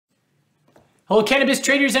Hello, cannabis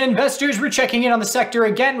traders and investors. We're checking in on the sector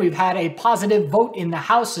again. We've had a positive vote in the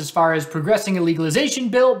House as far as progressing a legalization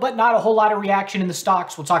bill, but not a whole lot of reaction in the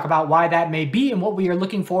stocks. We'll talk about why that may be and what we are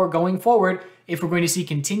looking for going forward if we're going to see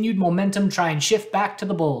continued momentum try and shift back to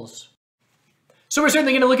the bulls. So we're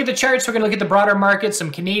certainly going to look at the charts. We're going to look at the broader market, some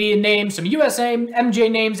Canadian names, some USA MJ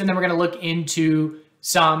names, and then we're going to look into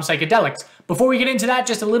some psychedelics. Before we get into that,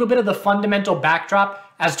 just a little bit of the fundamental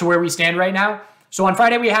backdrop as to where we stand right now. So on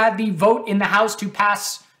Friday, we had the vote in the House to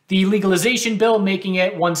pass the legalization bill, making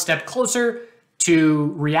it one step closer to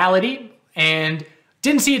reality, and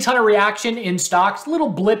didn't see a ton of reaction in stocks, little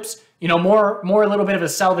blips, more a little bit of a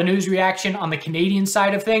sell the news reaction on the Canadian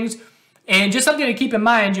side of things. And just something to keep in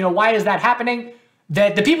mind, why is that happening?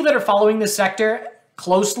 That the people that are following this sector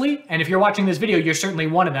closely, and if you're watching this video, you're certainly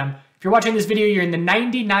one of them. If you're watching this video, you're in the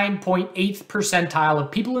 99.8th percentile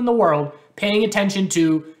of people in the world paying attention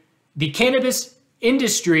to the cannabis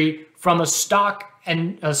industry from a stock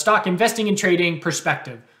investing and trading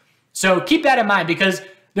perspective. So keep that in mind, because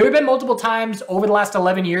there have been multiple times over the last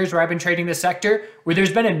 11 years where I've been trading this sector where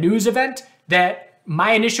there's been a news event that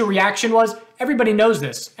my initial reaction was, everybody knows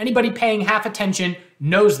this. Anybody paying half attention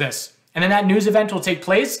knows this. And then that news event will take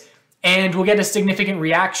place and we'll get a significant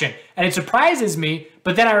reaction. And it surprises me,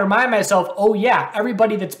 but then I remind myself, oh yeah,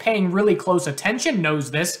 everybody that's paying really close attention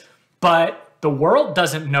knows this, but the world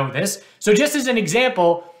doesn't know this. So just as an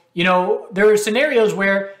example, there are scenarios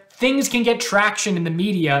where things can get traction in the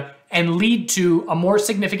media and lead to a more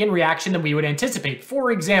significant reaction than we would anticipate.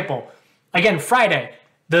 For example, again, Friday,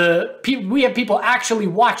 we have people actually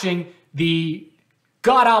watching the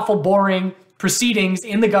god-awful boring proceedings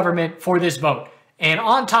in the government for this vote. And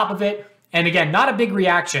on top of it, and again, not a big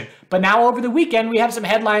reaction, but now over the weekend, we have some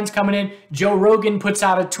headlines coming in. Joe Rogan puts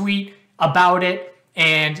out a tweet about it,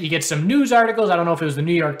 and you get some news articles. I don't know if it was the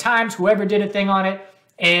New York Times, whoever did a thing on it.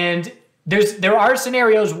 And there are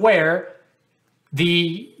scenarios where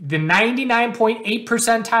the 99.8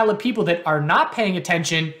 percentile of people that are not paying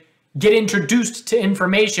attention get introduced to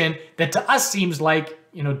information that to us seems like,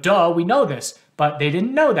 duh, we know this, but they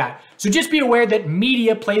didn't know that. So just be aware that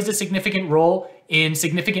media plays a significant role in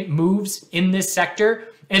significant moves in this sector.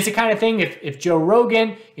 And it's the kind of thing, if Joe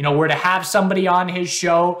Rogan, were to have somebody on his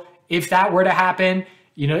show, if that were to happen,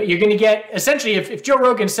 you're going to get, essentially, if Joe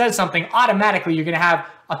Rogan says something, automatically you're going to have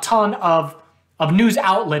a ton of news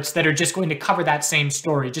outlets that are just going to cover that same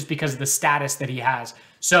story just because of the status that he has.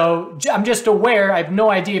 So I'm just aware, I have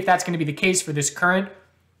no idea if that's going to be the case for this current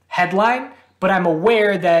headline, but I'm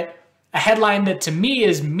aware that a headline that to me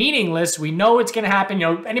is meaningless, we know it's going to happen.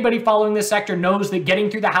 Anybody following this sector knows that getting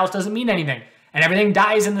through the House doesn't mean anything and everything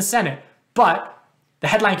dies in the Senate. But the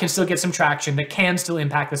headline can still get some traction that can still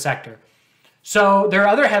impact the sector. So there are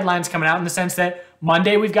other headlines coming out in the sense that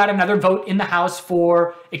Monday we've got another vote in the House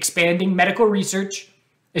for expanding medical research.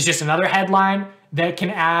 It's just another headline that can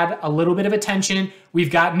add a little bit of attention. We've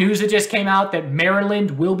got news that just came out that Maryland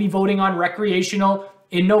will be voting on recreational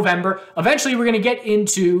in November. Eventually we're going to get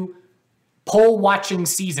into poll watching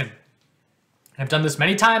season. I've done this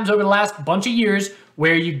many times over the last bunch of years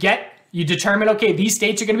where you determine, okay, these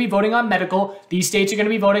states are going to be voting on medical, these states are going to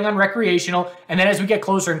be voting on recreational, and then as we get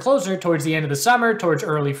closer and closer towards the end of the summer, towards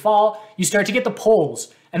early fall, you start to get the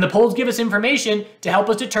polls. And the polls give us information to help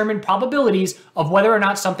us determine probabilities of whether or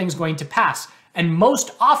not something's going to pass. And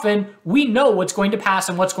most often, we know what's going to pass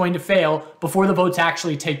and what's going to fail before the votes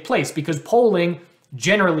actually take place, because polling,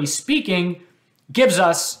 generally speaking, gives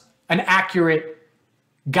us an accurate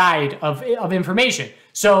guide of information.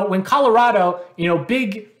 So when Colorado,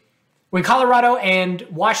 when Colorado and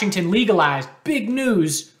Washington legalized, big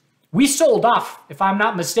news, we sold off, if I'm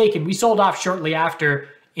not mistaken, we sold off shortly after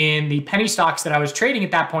in the penny stocks that I was trading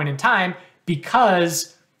at that point in time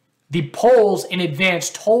because the polls in advance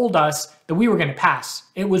told us that we were going to pass.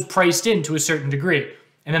 It was priced in to a certain degree.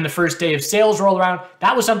 And then the first day of sales rolled around.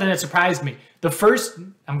 That was something that surprised me.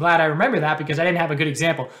 I'm glad I remember that because I didn't have a good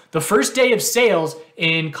example. The first day of sales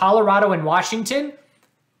in Colorado and Washington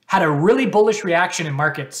had a really bullish reaction in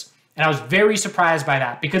markets. And I was very surprised by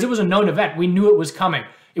that because it was a known event. We knew it was coming.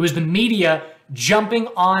 It was the media jumping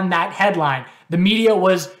on that headline. The media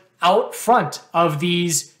was out front of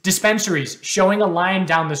these dispensaries showing a line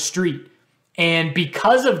down the street. And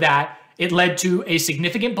because of that, it led to a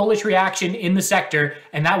significant bullish reaction in the sector.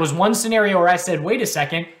 And that was one scenario where I said, wait a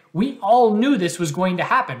second, we all knew this was going to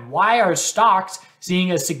happen. Why are stocks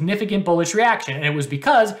seeing a significant bullish reaction? And it was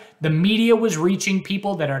because the media was reaching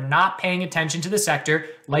people that are not paying attention to the sector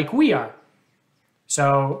like we are.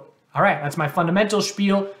 So, all right, that's my fundamental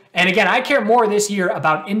spiel. And again, I care more this year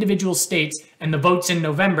about individual states and the votes in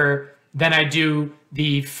November than I do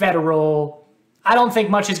the federal I don't think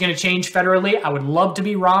much is going to change federally. I would love to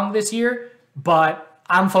be wrong this year, but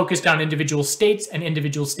I'm focused on individual states and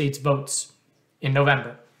individual states' votes in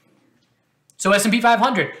November. So S&P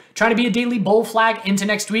 500, trying to be a daily bull flag into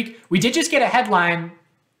next week. We did just get a headline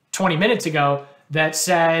 20 minutes ago that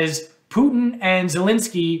says Putin and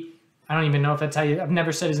Zelensky, I don't even know if that's how I've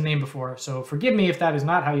never said his name before, so forgive me if that is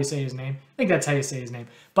not how you say his name. I think that's how you say his name.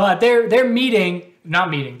 But they're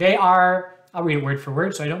they are, I'll read it word for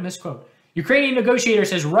word so I don't misquote. Ukrainian negotiator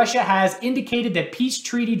says Russia has indicated that peace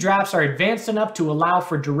treaty drafts are advanced enough to allow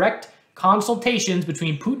for direct consultations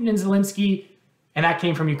between Putin and Zelensky, and that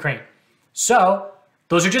came from Ukraine. So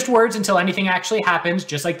those are just words until anything actually happens,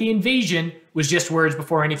 just like the invasion was just words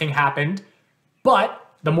before anything happened.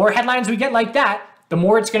 But the more headlines we get like that, the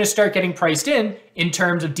more it's going to start getting priced in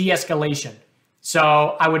terms of de-escalation.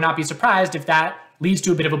 So I would not be surprised if that leads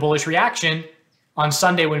to a bit of a bullish reaction on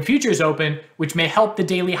Sunday when futures open, which may help the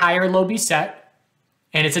daily higher low be set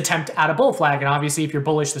and its attempt at a bull flag. And obviously, if you're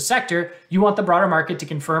bullish the sector, you want the broader market to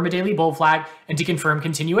confirm a daily bull flag and to confirm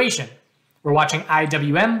continuation. We're watching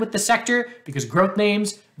IWM with the sector because growth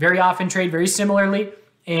names very often trade very similarly,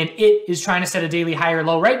 and it is trying to set a daily higher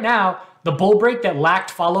low. Right now, the bull break that lacked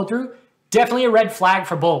follow through, definitely a red flag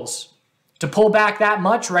for bulls. To pull back that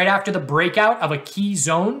much right after the breakout of a key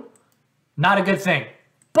zone, not a good thing.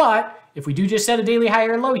 But if we do just set a daily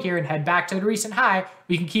higher low here and head back to the recent high,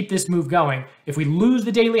 we can keep this move going. If we lose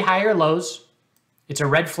the daily higher lows, it's a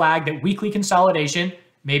red flag that weekly consolidation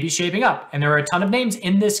may be shaping up. And there are a ton of names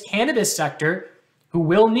in this cannabis sector who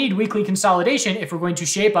will need weekly consolidation if we're going to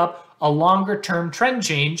shape up a longer term trend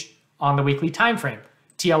change on the weekly time frame.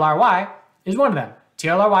 TLRY is one of them.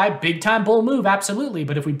 TLRY, big time bull move, absolutely.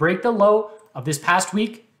 But if we break the low of this past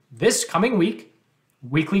week, this coming week,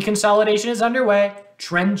 weekly consolidation is underway,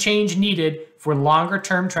 trend change needed for longer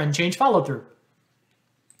term trend change follow through.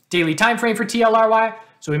 Daily time frame for TLRY.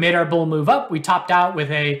 So we made our bull move up. We topped out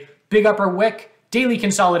with a big upper wick. Daily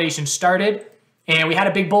consolidation started, and we had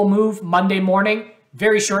a big bull move Monday morning,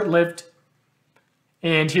 very short-lived.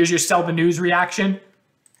 And here's your sell the news reaction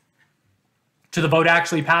to the vote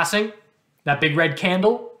actually passing. That big red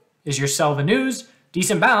candle is your sell the news.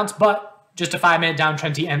 Decent bounce, but just a 5-minute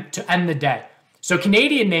downtrend to end the day. So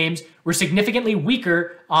Canadian names were significantly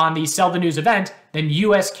weaker on the sell the news event than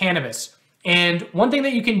US cannabis. And one thing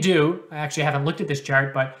that you can do, I actually haven't looked at this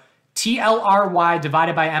chart, but TLRY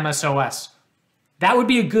divided by MSOS. That would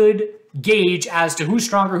be a good gauge as to who's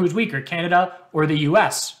stronger, who's weaker, Canada or the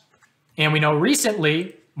US. And we know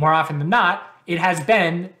recently, more often than not, it has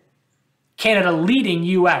been Canada leading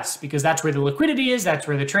US because that's where the liquidity is, that's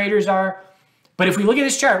where the traders are. But if we look at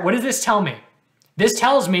this chart, what does this tell me? This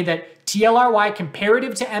tells me that TLRY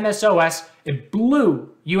comparative to MSOS, it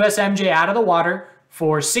blew USMJ out of the water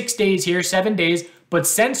for 6 days here, 7 days. But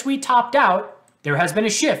since we topped out, there has been a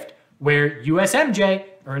shift where USMJ,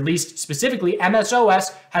 or at least specifically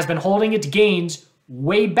MSOS, has been holding its gains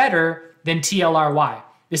way better than TLRY.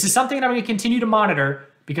 This is something that I'm going to continue to monitor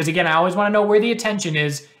because, again, I always want to know where the attention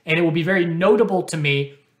is, and it will be very notable to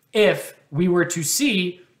me if we were to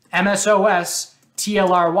see MSOS,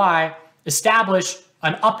 TLRY establish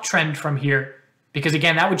an uptrend from here, because,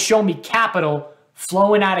 again, that would show me capital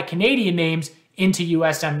flowing out of Canadian names into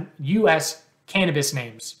US cannabis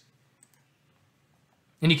names.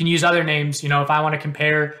 And you can use other names. You know, if I want to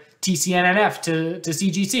compare TCNNF to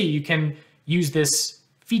CGC, you can use this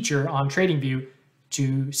feature on TradingView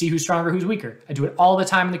to see who's stronger, who's weaker. I do it all the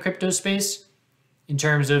time in the crypto space in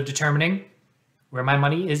terms of determining where my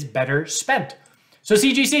money is better spent. So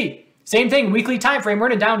CGC, same thing, weekly time frame, we're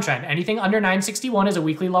in a downtrend. Anything under 961 is a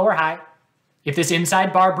weekly lower high. If this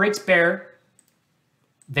inside bar breaks bear,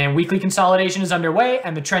 then weekly consolidation is underway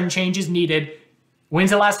and the trend change is needed.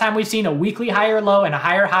 When's the last time we've seen a weekly higher low and a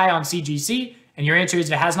higher high on CGC? And your answer is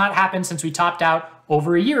it has not happened since we topped out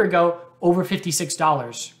over a year ago, over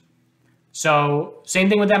 $56. So same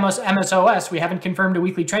thing with MSOS. We haven't confirmed a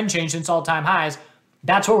weekly trend change since all-time highs.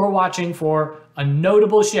 That's what we're watching for, a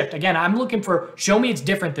notable shift. Again, I'm looking for, show me it's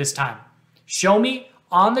different this time. Show me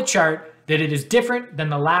on the chart that it is different than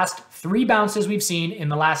the last 3 bounces we've seen in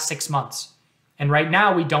the last 6 months. And right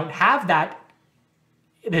now we don't have that.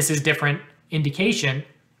 This is different indication,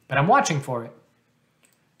 but I'm watching for it.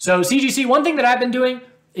 So CGC, one thing that I've been doing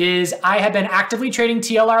is I have been actively trading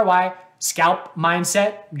TLRY, scalp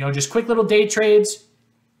mindset, you know, just quick little day trades,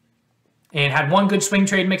 and had one good swing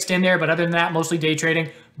trade mixed in there, but other than that, mostly day trading,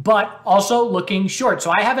 but also looking short.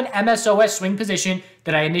 So I have an MSOS swing position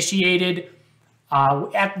that I initiated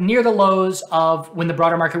at near the lows of when the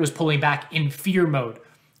broader market was pulling back in fear mode.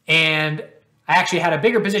 And I actually had a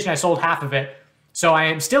bigger position. I sold half of it. So I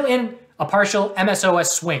am still in a partial MSOS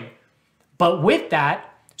swing. But with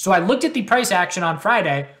that, so I looked at the price action on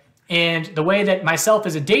Friday, and the way that myself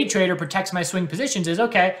as a day trader protects my swing positions is,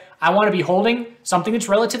 okay, I want to be holding something that's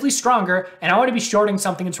relatively stronger, and I want to be shorting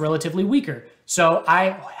something that's relatively weaker. So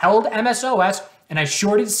I held MSOS and I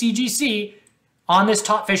shorted CGC on this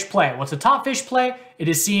top fish play. What's a top fish play? It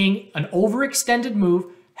is seeing an overextended move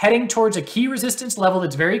heading towards a key resistance level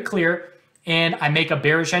that's very clear, and I make a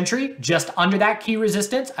bearish entry just under that key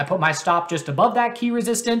resistance. I put my stop just above that key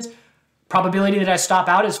resistance. Probability that I stop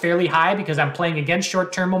out is fairly high because I'm playing against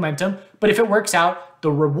short-term momentum, but if it works out, the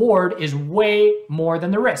reward is way more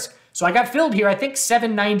than the risk. So I got filled here, I think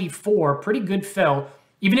 794, pretty good fill.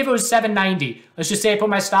 Even if it was 790, let's just say I put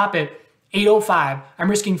my stop at 805, I'm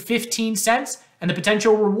risking 15 cents, and the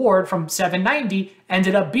potential reward from 790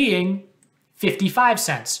 ended up being 55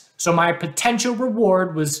 cents. So my potential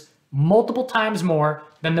reward was multiple times more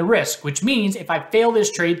than the risk, which means if I fail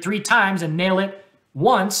this trade 3 times and nail it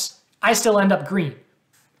once, I still end up green.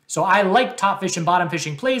 So I like top fish and bottom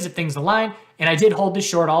fishing plays if things align, and I did hold this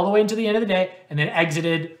short all the way into the end of the day and then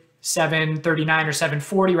exited 739 or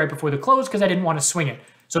 740 right before the close because I didn't want to swing it.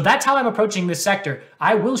 So that's how I'm approaching this sector.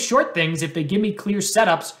 I will short things if they give me clear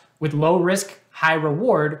setups with low risk, high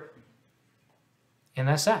reward, and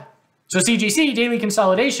that's that. So CGC, daily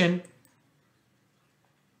consolidation,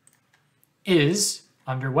 is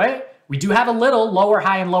underway. We do have a little lower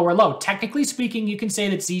high and lower low. Technically speaking, you can say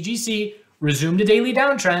that CGC resumed a daily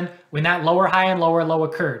downtrend when that lower high and lower low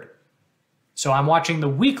occurred. So I'm watching the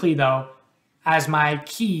weekly though as my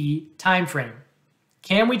key time frame.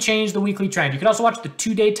 Can we change the weekly trend? You could also watch the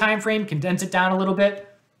 2-day time frame, condense it down a little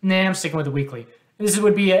bit. Nah, I'm sticking with the weekly. This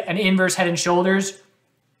would be an inverse head and shoulders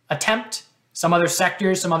attempt. Some other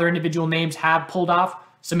sectors, some other individual names have pulled off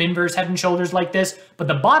some inverse head and shoulders like this. But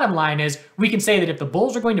the bottom line is we can say that if the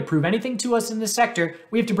bulls are going to prove anything to us in this sector,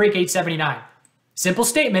 we have to break 879. Simple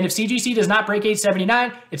statement, if CGC does not break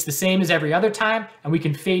 879, it's the same as every other time, and we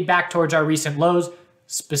can fade back towards our recent lows.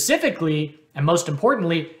 Specifically, and most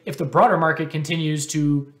importantly, if the broader market continues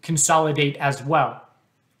to consolidate as well.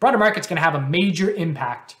 Broader market's going to have a major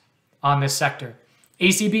impact on this sector.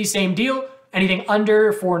 ACB, same deal. Anything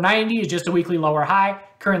under 490 is just a weekly lower high,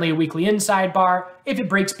 currently a weekly inside bar. If it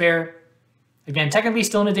breaks bear, again, technically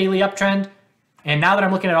still in a daily uptrend. And now that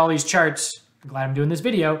I'm looking at all these charts, I'm glad I'm doing this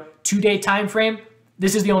video, 2-day time frame,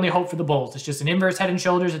 this is the only hope for the bulls. It's just an inverse head and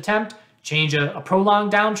shoulders attempt, change a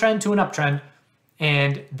prolonged downtrend to an uptrend,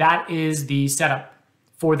 and that is the setup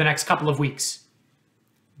for the next couple of weeks.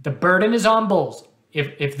 The burden is on bulls.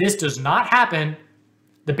 If this does not happen,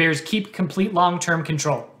 the bears keep complete long-term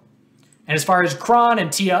control. And as far as Cron and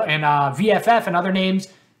VFF and other names,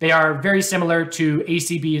 they are very similar to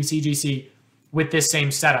ACB and CGC with this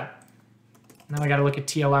same setup. Now I got to look at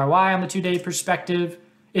TLRY on the 2-day perspective.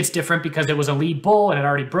 It's different because it was a lead bull and it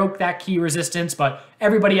already broke that key resistance, but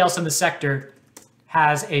everybody else in the sector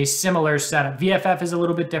has a similar setup. VFF is a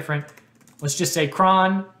little bit different. Let's just say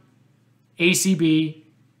Cron, ACB,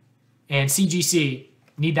 and CGC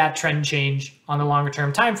need that trend change on the longer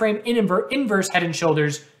term time frame in inverse head and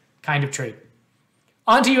shoulders kind of trade.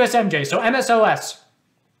 On to USMJ. So MSOS.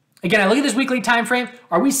 Again, I look at this weekly time frame.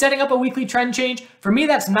 Are we setting up a weekly trend change? For me,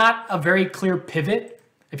 that's not a very clear pivot.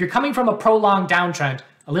 If you're coming from a prolonged downtrend,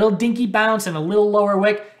 a little dinky bounce and a little lower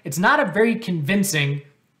wick, it's not a very convincing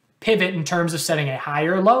pivot in terms of setting a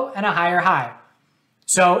higher low and a higher high.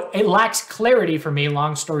 So it lacks clarity for me,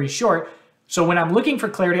 long story short. So when I'm looking for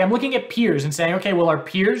clarity, I'm looking at peers and saying, okay, well, are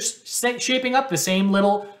peers shaping up the same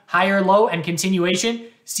little higher low and continuation?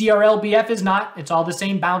 CRLBF is not. It's all the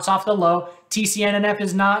same bounce off the low. TCNNF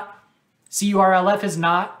is not. CURLF is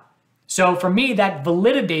not. So for me, that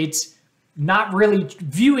validates not really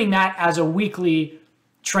viewing that as a weekly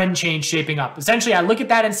trend change shaping up. Essentially, I look at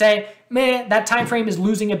that and say, man, that time frame is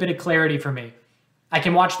losing a bit of clarity for me. I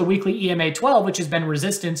can watch the weekly EMA 12, which has been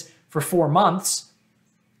resistance for 4 months,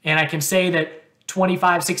 and I can say that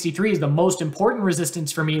 2563 is the most important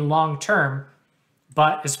resistance for me long term.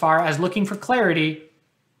 But as far as looking for clarity,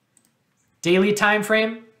 daily time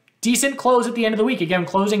frame, decent close at the end of the week. Again,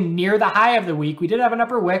 closing near the high of the week. We did have an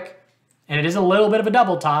upper wick, and it is a little bit of a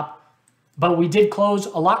double top, but we did close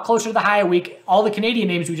a lot closer to the high of the week. All the Canadian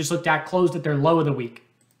names we just looked at closed at their low of the week.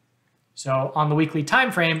 So on the weekly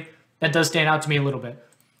time frame, that does stand out to me a little bit.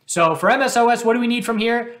 So for MSOS, what do we need from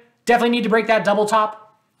here? Definitely need to break that double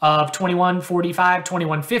top of 2145,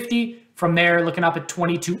 2150. From there, looking up at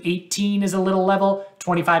 2218 is a little level.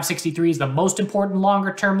 2563 is the most important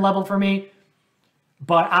longer term level for me.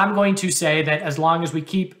 But I'm going to say that as long as we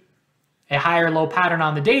keep a higher low pattern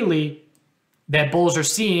on the daily, that bulls are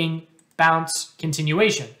seeing bounce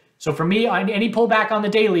continuation. So for me, on any pullback on the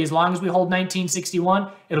daily, as long as we hold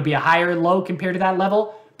 1961, it'll be a higher low compared to that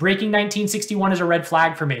level. Breaking 1961 is a red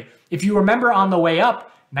flag for me. If you remember on the way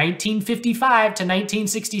up, 1955 to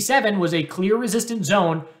 1967 was a clear resistance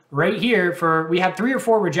zone right here we had 3 or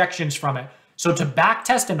 4 rejections from it. So to back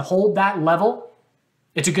test and hold that level,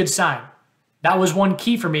 it's a good sign. That was one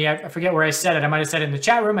key for me. I forget where I said it. I might have said it in the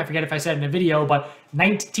chat room. I forget if I said it in a video, but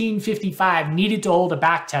 1955 needed to hold a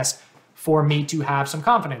back test for me to have some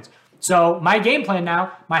confidence. So my game plan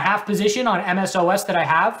now, my half position on MSOS that I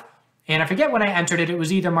have, and I forget when I entered it, it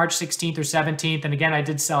was either March 16th or 17th. And again, I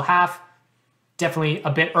did sell half, definitely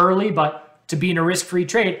a bit early, but to be in a risk-free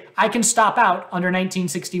trade, I can stop out under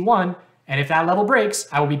 1961. And if that level breaks,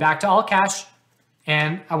 I will be back to all cash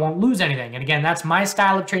and I won't lose anything. And again, that's my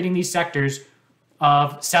style of trading these sectors,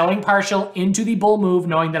 of selling partial into the bull move,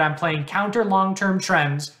 knowing that I'm playing counter long-term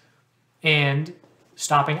trends and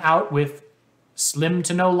stopping out with slim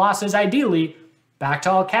to no losses, ideally, back to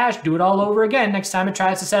all cash, do it all over again next time it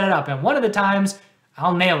tries to set it up. And one of the times,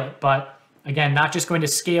 I'll nail it. But again, not just going to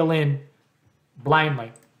scale in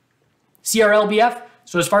blindly. CRLBF,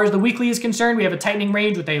 so as far as the weekly is concerned, we have a tightening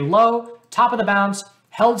range with a low, top of the bounce,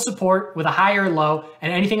 held support with a higher low,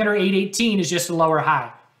 and anything under 818 is just a lower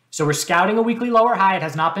high. So we're scouting a weekly lower high. It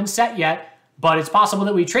has not been set yet, but it's possible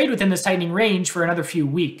that we trade within this tightening range for another few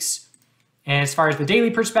weeks. And as far as the daily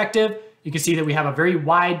perspective, you can see that we have a very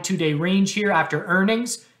wide 2-day range here after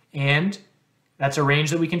earnings, and that's a range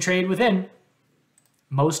that we can trade within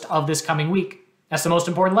most of this coming week. That's the most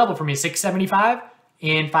important level for me, 675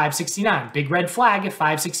 and 569. Big red flag if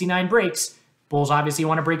 569 breaks. Bulls obviously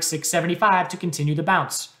want to break 675 to continue the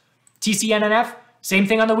bounce. TCNNF, same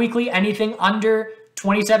thing on the weekly. Anything under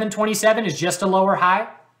 2727 is just a lower high.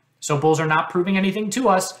 So bulls are not proving anything to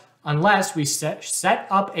us unless we set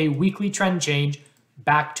up a weekly trend change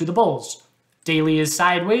back to the bulls. Daily is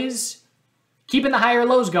sideways. Keeping the higher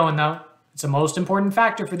lows going though. It's the most important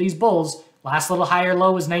factor for these bulls. Last little higher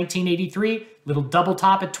low was 1983. Little double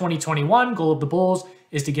top at 2021. Goal of the bulls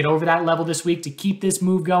is to get over that level this week to keep this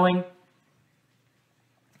move going.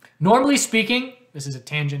 Normally speaking, this is a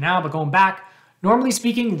tangent now, but going back, normally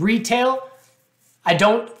speaking, retail,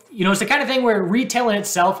 it's the kind of thing where retail in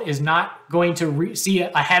itself is not going to see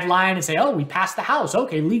a headline and say, oh, we passed the House,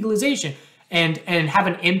 okay, legalization, and have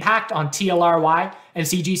an impact on TLRY and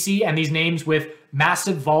CGC and these names with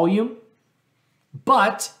massive volume.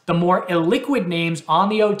 But the more illiquid names on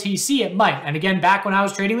the OTC, it might. And again, back when I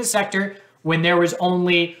was trading the sector, when there was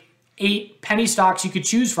only 8 penny stocks you could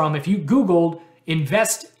choose from, if you Googled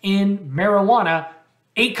invest in marijuana,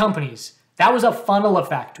 8 companies. That was a funnel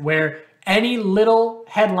effect where any little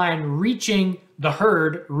headline reaching the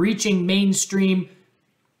herd, reaching mainstream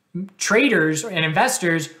traders and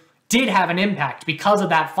investors did have an impact because of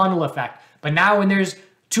that funnel effect. But now when there's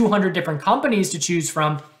 200 different companies to choose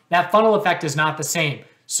from, that funnel effect is not the same.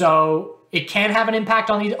 So it can have an impact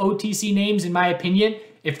on these OTC names, in my opinion,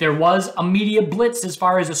 if there was a media blitz as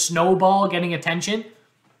far as a snowball getting attention.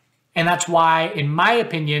 And that's why, in my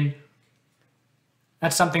opinion,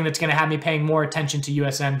 that's something that's going to have me paying more attention to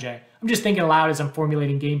USMJ. I'm just thinking aloud as I'm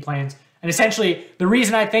formulating game plans. And essentially, the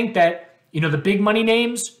reason I think that, the big money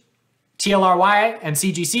names, TLRY and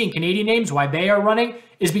CGC and Canadian names, why they are running,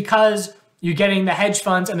 is because you're getting the hedge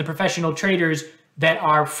funds and the professional traders that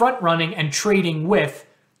are front running and trading with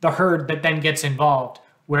the herd that then gets involved.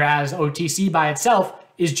 Whereas OTC by itself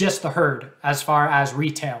is just the herd as far as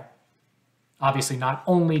retail. Obviously not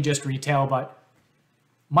only just retail, but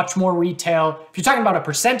much more retail. If you're talking about a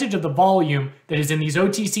percentage of the volume that is in these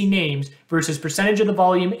OTC names versus percentage of the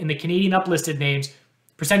volume in the Canadian uplisted names,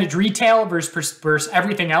 percentage retail versus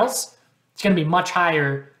everything else, it's going to be much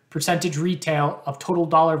higher percentage retail of total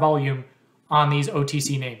dollar volume on these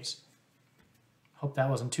OTC names. Hope that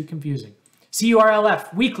wasn't too confusing.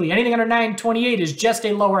 CURLF, weekly, anything under 928 is just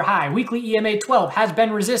a lower high. Weekly EMA 12 has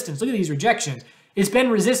been resistance. Look at these rejections. It's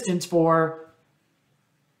been resistance for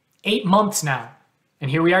 8 months now.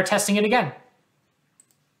 And here we are testing it again.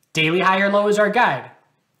 Daily higher low is our guide.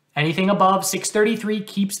 Anything above 633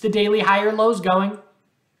 keeps the daily higher lows going.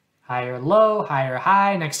 Higher low, higher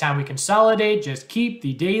high. Next time we consolidate, just keep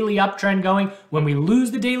the daily uptrend going. When we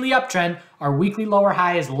lose the daily uptrend, our weekly lower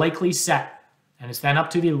high is likely set. And it's then up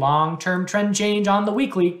to the long-term trend change on the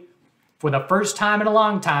weekly for the first time in a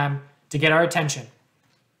long time to get our attention.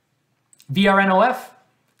 VRNOF,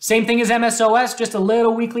 same thing as MSOS, just a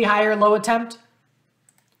little weekly higher low attempt.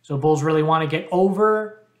 So bulls really want to get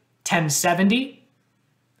over 1070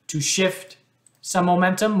 to shift some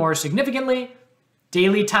momentum more significantly.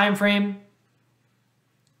 Daily time frame,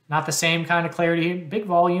 not the same kind of clarity. Big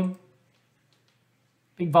volume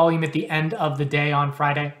at the end of the day on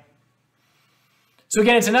Friday. So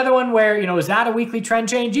again, it's another one where, is that a weekly trend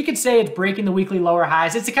change? You could say it's breaking the weekly lower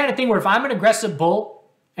highs. It's the kind of thing where if I'm an aggressive bull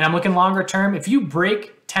and I'm looking longer term, if you break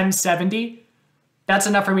 1070, that's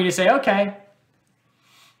enough for me to say, okay,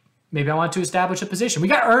 maybe I want to establish a position. We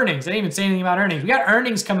got earnings. I didn't even say anything about earnings. We got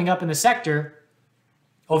earnings coming up in the sector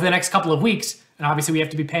over the next couple of weeks. And obviously we have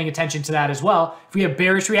to be paying attention to that as well. If we have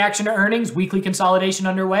bearish reaction to earnings, weekly consolidation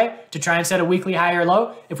underway to try and set a weekly high or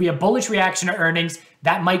low. If we have bullish reaction to earnings,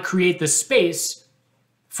 that might create the space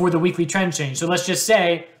for the weekly trend change. So let's just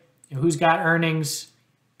say, who's got earnings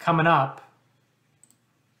coming up?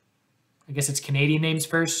 I guess it's Canadian names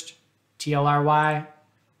first. TLRY.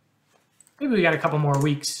 Maybe we got a couple more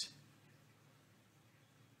weeks.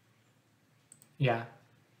 Yeah.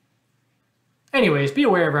 Anyways, be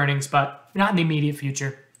aware of earnings, but not in the immediate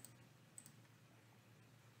future.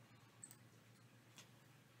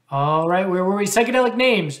 All right, where were we? Psychedelic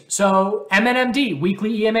names. So MNMD,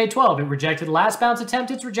 weekly EMA 12. It rejected the last bounce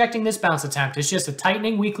attempt. It's rejecting this bounce attempt. It's just a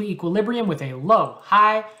tightening weekly equilibrium with a low,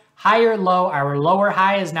 high, higher low. Our lower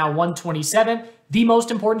high is now 127. The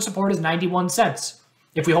most important support is 91 cents.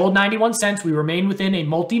 If we hold 91 cents, we remain within a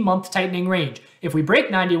multi-month tightening range. If we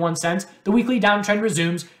break 91 cents, the weekly downtrend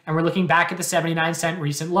resumes, and we're looking back at the 79-cent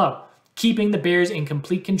recent low, keeping the bears in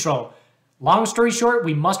complete control. Long story short,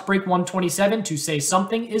 we must break 127 to say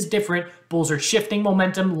something is different. Bulls are shifting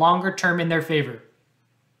momentum longer term in their favor.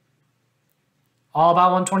 All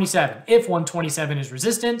about 127. If 127 is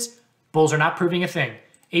resistance, bulls are not proving a thing.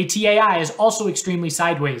 ATAI is also extremely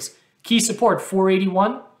sideways. Key support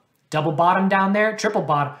 481. Double bottom down there, triple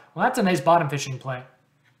bottom. Well, that's a nice bottom fishing play.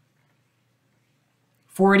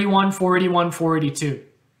 481, 481, 482.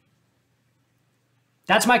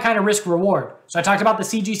 That's my kind of risk reward. So I talked about the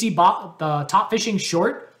CGC, the top fishing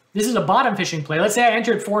short. This is a bottom fishing play. Let's say I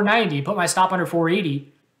entered 490, put my stop under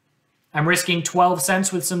 480. I'm risking 12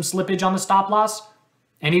 cents with some slippage on the stop loss.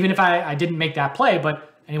 And even if I didn't make that play,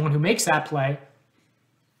 but anyone who makes that play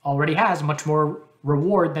already has much more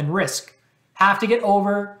reward than risk. Have to get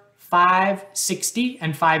over 560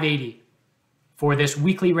 and 580 for this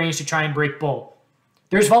weekly range to try and break bull.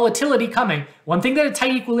 There's volatility coming. One thing that a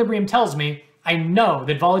tight equilibrium tells me, I know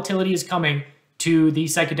that volatility is coming to the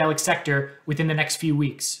psychedelic sector within the next few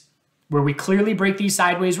weeks, where we clearly break these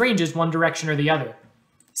sideways ranges one direction or the other.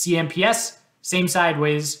 CMPS, same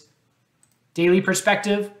sideways. Daily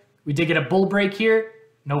perspective, we did get a bull break here.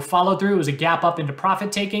 No follow through. It was a gap up into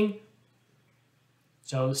profit taking.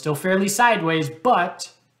 So still fairly sideways,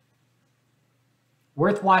 but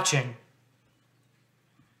worth watching.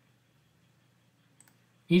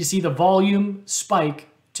 You need to see the volume spike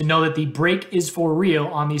to know that the break is for real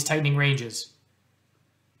on these tightening ranges.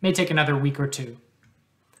 May take another week or two.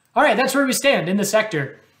 All right, that's where we stand in the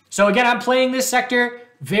sector. So again, I'm playing this sector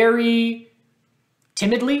very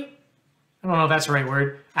timidly. I don't know if that's the right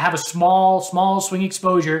word. I have a small swing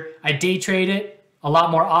exposure. I day trade it a lot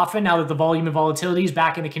more often now that the volume and volatility is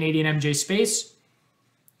back in the Canadian MJ space.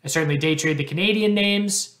 I certainly day trade the Canadian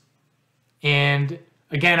names. And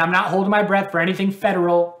again, I'm not holding my breath for anything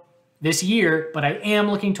federal this year, but I am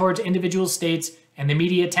looking towards individual states and the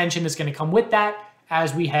media attention that's going to come with that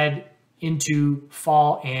as we head into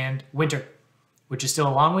fall and winter, which is still a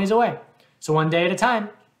long ways away. So one day at a time.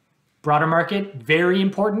 Broader market, very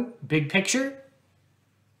important, big picture.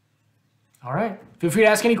 All right. Feel free to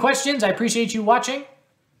ask any questions. I appreciate you watching.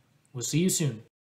 We'll see you soon.